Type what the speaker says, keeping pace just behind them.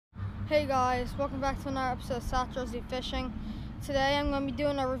Hey guys, welcome back to another episode of South Jersey Fishing. Today I'm going to be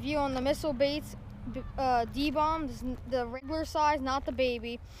doing a review on the missile baits D-bomb, the regular size, not the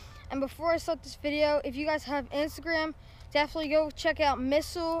baby. And before I start this video, if you guys have Instagram, definitely go check out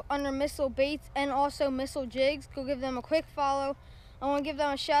Missile under Missile Baits and also Missile Jigs. Go give them a quick follow. I want to give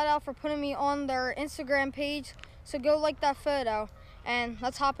them a shout out for putting me on their Instagram page, so go like that photo and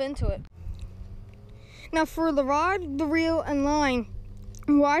let's hop into it. Now for the rod, the reel, and line,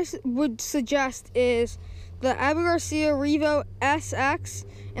 what I would suggest is the Garcia Revo SX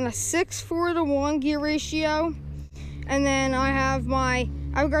in a 6:4 gear ratio, and then I have my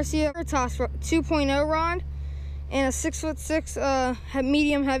Garcia Toss 2.0 rod in a 6'6"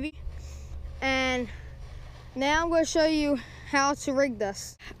 medium heavy. And now I'm going to show you how to rig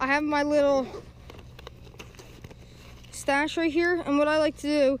this. I have my little stash right here, and what I like to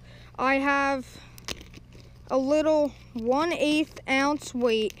do, I have a little 1/8 ounce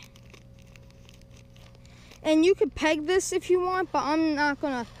weight, and you could peg this if you want, but I'm not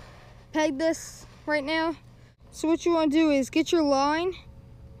gonna peg this right now. So what you want to do is get your line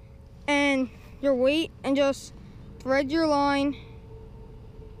and your weight and just thread your line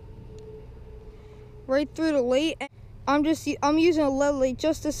right through the weight. I'm using a lead weight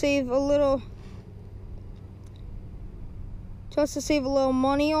just to save a little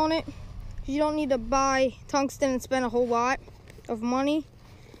money on it. You don't need to buy tungsten and spend a whole lot of money.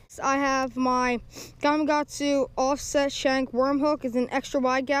 So I have my Gamakatsu offset shank worm hook. It's an extra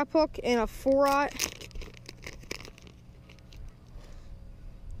wide gap hook and a 4/0.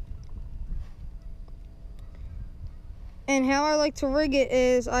 And how I like to rig it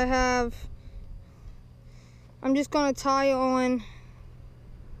is I'm just going to tie on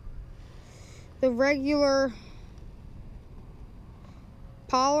the regular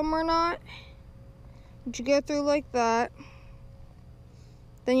polymer knot, which you go through like that.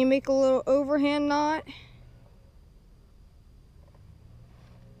 Then you make a little overhand knot,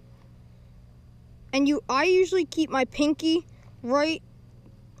 and I usually keep my pinky right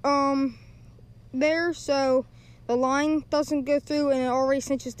there, so the line doesn't go through and it already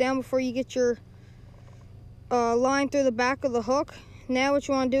cinches down before you get your line through the back of the hook. Now what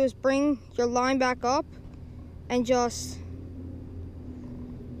you want to do is bring your line back up and just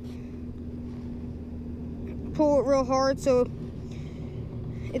pull it real hard so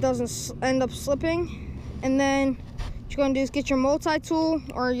it doesn't end up slipping. And then what you're going to do is get your multi-tool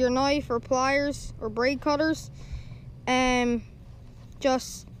or your knife or pliers or braid cutters and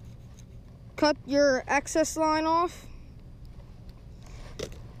just cut your excess line off.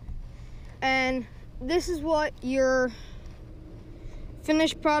 And this is what your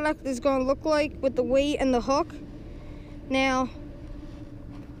finished product is going to look like with the weight and the hook. Now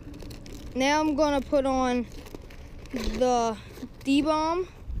I'm going to put on the D-bomb.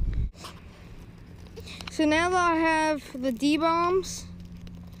 So now that I have the D-bombs,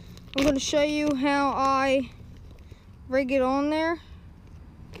 I'm going to show you how I rig it on there.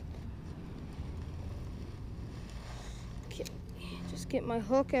 Okay, just get my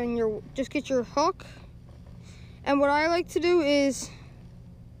hook and get your hook. And what I like to do is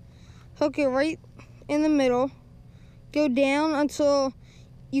hook it right in the middle, go down until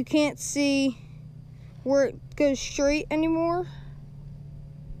you can't see where it goes straight anymore.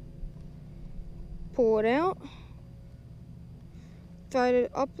 Pull it out, thread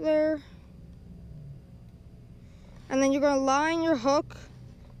it up there, and then you're going to line your hook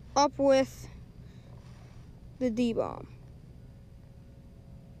up with the D-bomb.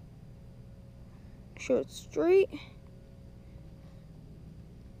 Show it straight,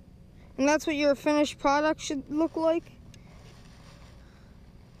 and that's what your finished product should look like.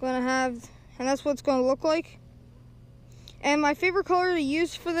 And that's what it's going to look like. And my favorite color to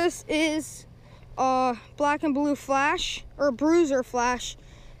use for this is black and blue flash, or bruiser flash.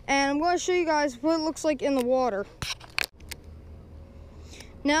 And I'm going to show you guys what it looks like in the water.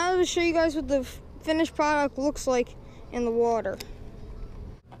 Now to show you guys what the finished product looks like in the water.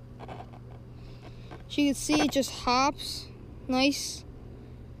 So you can see it just hops nice.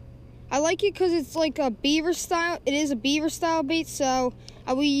 I like it because it's like a beaver style. It is a beaver style bait, so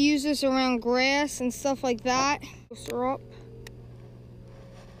we use this around grass and stuff like that. Closer up.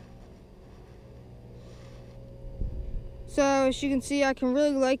 So as you can see, I can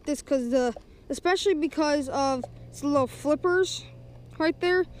really like this especially because of its little flippers right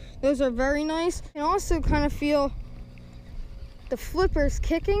there. Those are very nice. And also kind of feel the flippers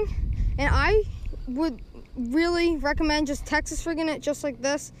kicking. And I would really recommend just Texas rigging it just like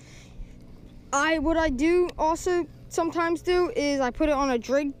this. What I do also sometimes do is I put it on a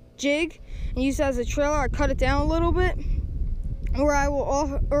jig and use it as a trailer. I cut it down a little bit or I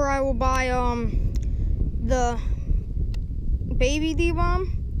will buy the baby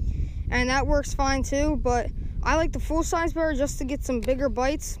D-bomb, and that works fine too. But I like the full-size bear just to get some bigger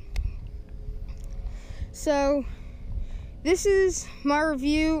bites. So this is my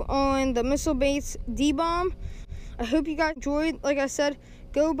review on the Missile Baits D-bomb. I hope you guys enjoyed. Like I said,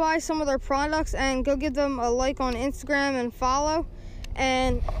 go buy some of their products and go give them a like on Instagram and follow.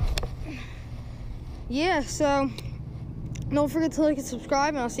 And yeah, so don't forget to like and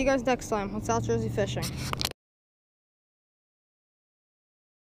subscribe, and I'll see you guys next time on South Jersey Fishing.